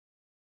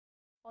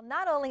Well,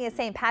 not only is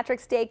St.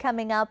 Patrick's Day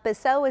coming up, but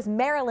so is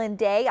Maryland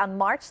Day on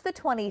March the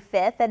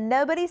 25th, and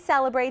nobody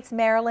celebrates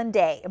Maryland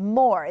Day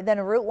more than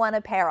Route One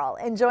Apparel.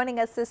 And joining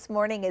us this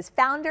morning is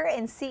founder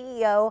and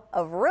CEO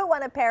of Route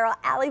One Apparel,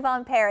 Ali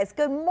Von Paris.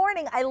 Good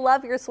morning. I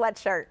love your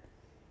sweatshirt.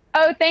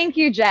 Oh, thank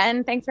you,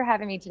 Jen. Thanks for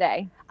having me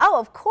today. Oh,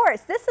 of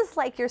course. This is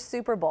like your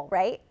Super Bowl,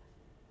 right?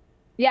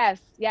 Yes,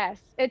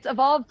 yes. It's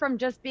evolved from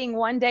just being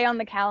one day on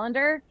the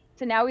calendar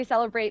to now we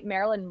celebrate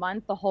Maryland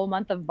month, the whole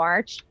month of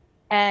March.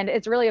 And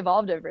it's really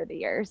evolved over the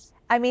years.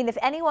 I mean, if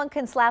anyone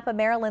can slap a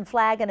Maryland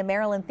flag and a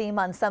Maryland theme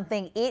on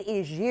something, it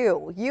is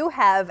you. You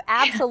have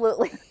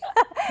absolutely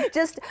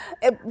just,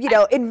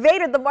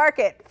 invaded the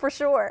market for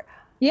sure.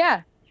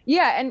 Yeah.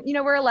 Yeah. And,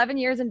 we're 11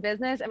 years in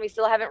business and we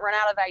still haven't run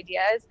out of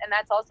ideas. And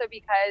that's also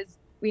because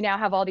we now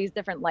have all these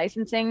different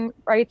licensing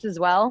rights as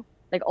well,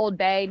 like Old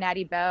Bay,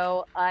 Natty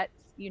Bow, Utz,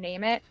 you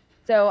name it.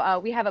 So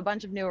we have a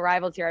bunch of new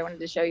arrivals here I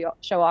wanted to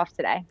show off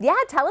today. Yeah.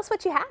 Tell us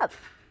what you have.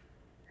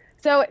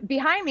 So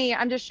behind me,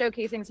 I'm just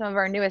showcasing some of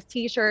our newest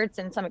t-shirts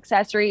and some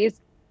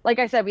accessories. Like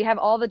I said, we have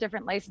all the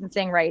different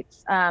licensing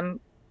rights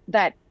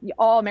that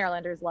all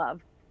Marylanders love.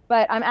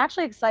 But I'm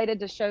actually excited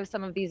to show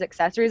some of these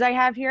accessories I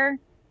have here.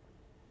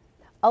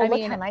 Oh,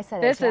 look how nice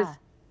that is. This is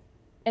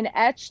an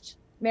etched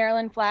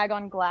Maryland flag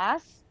on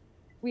glass.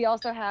 We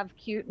also have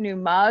cute new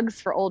mugs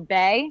for Old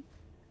Bay.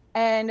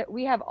 And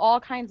we have all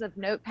kinds of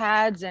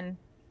notepads and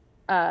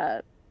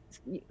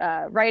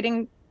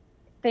writing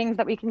things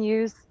that we can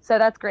use. So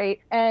that's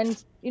great.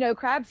 And,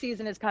 crab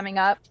season is coming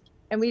up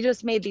and we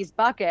just made these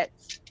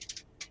buckets.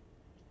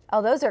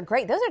 Oh, those are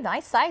great. Those are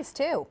nice size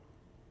too.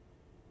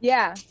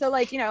 Yeah. So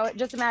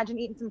just imagine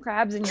eating some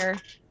crabs in your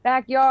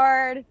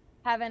backyard,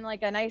 having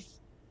like a nice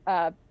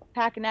pack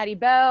of Natty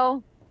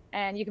Bow,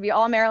 and you can be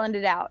all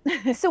Marylanded out.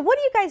 So what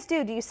do you guys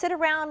do? Do you sit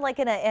around like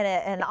in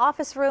an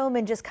office room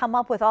and just come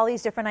up with all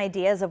these different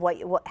ideas of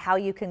how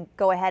you can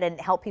go ahead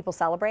and help people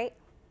celebrate?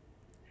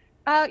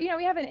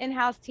 We have an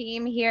in-house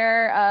team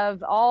here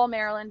of all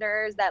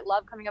Marylanders that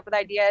love coming up with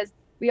ideas.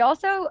 We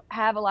also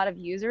have a lot of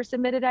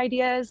user-submitted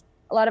ideas.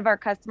 A lot of our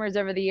customers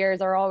over the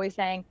years are always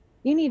saying,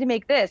 you need to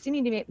make this, you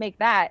need to make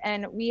that.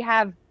 And we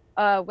have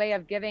a way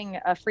of giving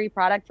a free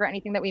product for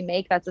anything that we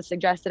make that's a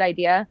suggested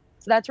idea.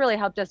 So that's really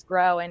helped us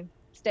grow and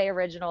stay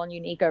original and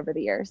unique over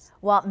the years.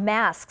 Well,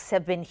 masks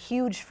have been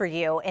huge for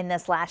you in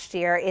this last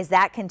year. Is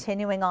that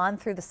continuing on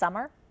through the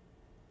summer?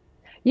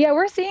 Yeah,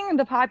 we're seeing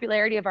the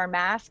popularity of our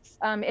masks.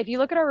 If you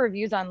look at our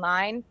reviews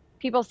online,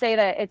 people say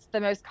that it's the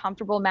most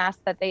comfortable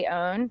mask that they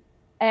own.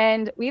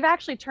 And we've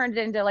actually turned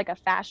it into like a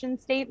fashion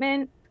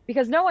statement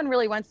because no one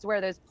really wants to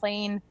wear those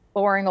plain,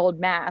 boring old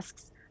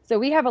masks. So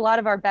we have a lot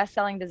of our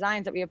best-selling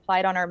designs that we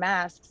applied on our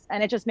masks,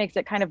 and it just makes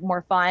it kind of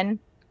more fun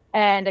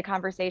and a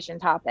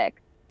conversation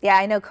topic. Yeah,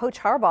 I know Coach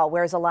Harbaugh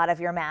wears a lot of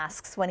your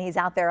masks when he's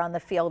out there on the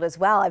field as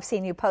well. I've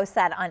seen you post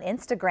that on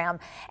Instagram.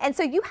 And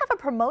so you have a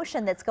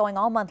promotion that's going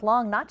all month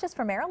long, not just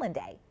for Maryland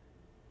Day.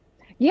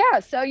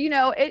 Yeah, so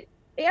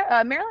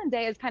Maryland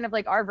Day is kind of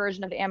like our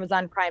version of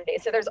Amazon Prime Day.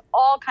 So there's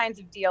all kinds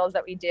of deals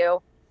that we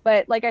do.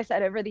 But like I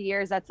said, over the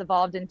years, that's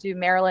evolved into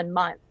Maryland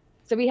Month.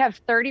 So we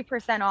have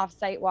 30% off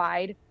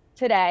site-wide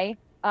today.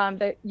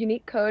 The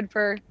unique code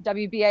for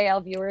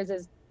WBAL viewers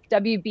is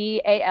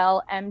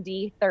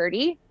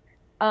WBAL-MD30.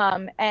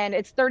 And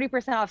it's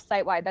 30% off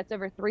site-wide. That's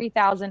over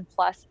 3,000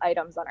 plus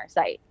items on our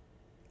site.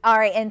 All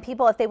right, and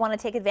people, if they want to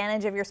take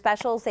advantage of your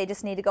specials, they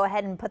just need to go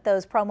ahead and put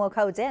those promo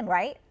codes in,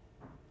 right?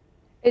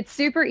 It's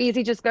super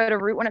easy. Just go to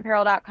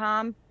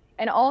routeoneapparel.com.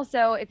 And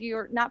also, if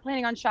you're not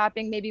planning on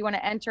shopping, maybe you want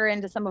to enter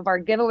into some of our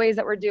giveaways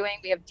that we're doing.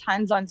 We have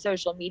tons on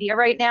social media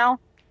right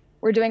now.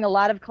 We're doing a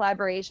lot of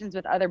collaborations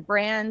with other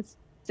brands.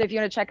 So if you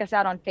want to check us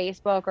out on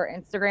Facebook or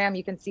Instagram,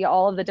 you can see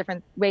all of the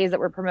different ways that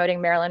we're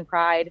promoting Maryland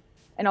Pride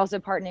and also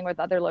partnering with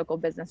other local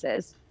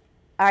businesses.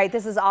 All right,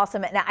 this is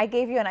awesome. Now, I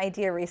gave you an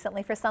idea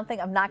recently for something.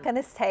 I'm not going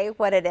to say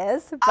what it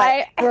is,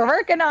 but we're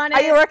working on it.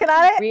 Are you working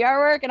on it? We are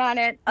working on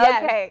it.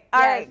 Yes. Okay.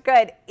 All right,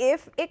 good.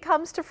 If it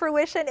comes to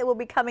fruition, it will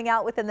be coming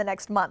out within the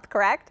next month,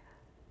 correct?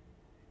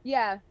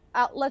 Yeah.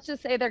 Let's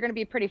just say they're going to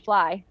be pretty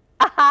fly.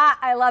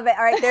 I love it.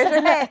 All right, there's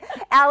your hit.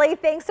 Ali,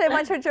 thanks so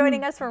much for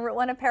joining us from Route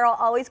One Apparel.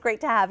 Always great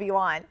to have you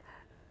on.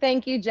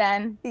 Thank you,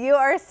 Jen. You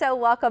are so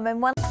welcome.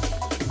 And one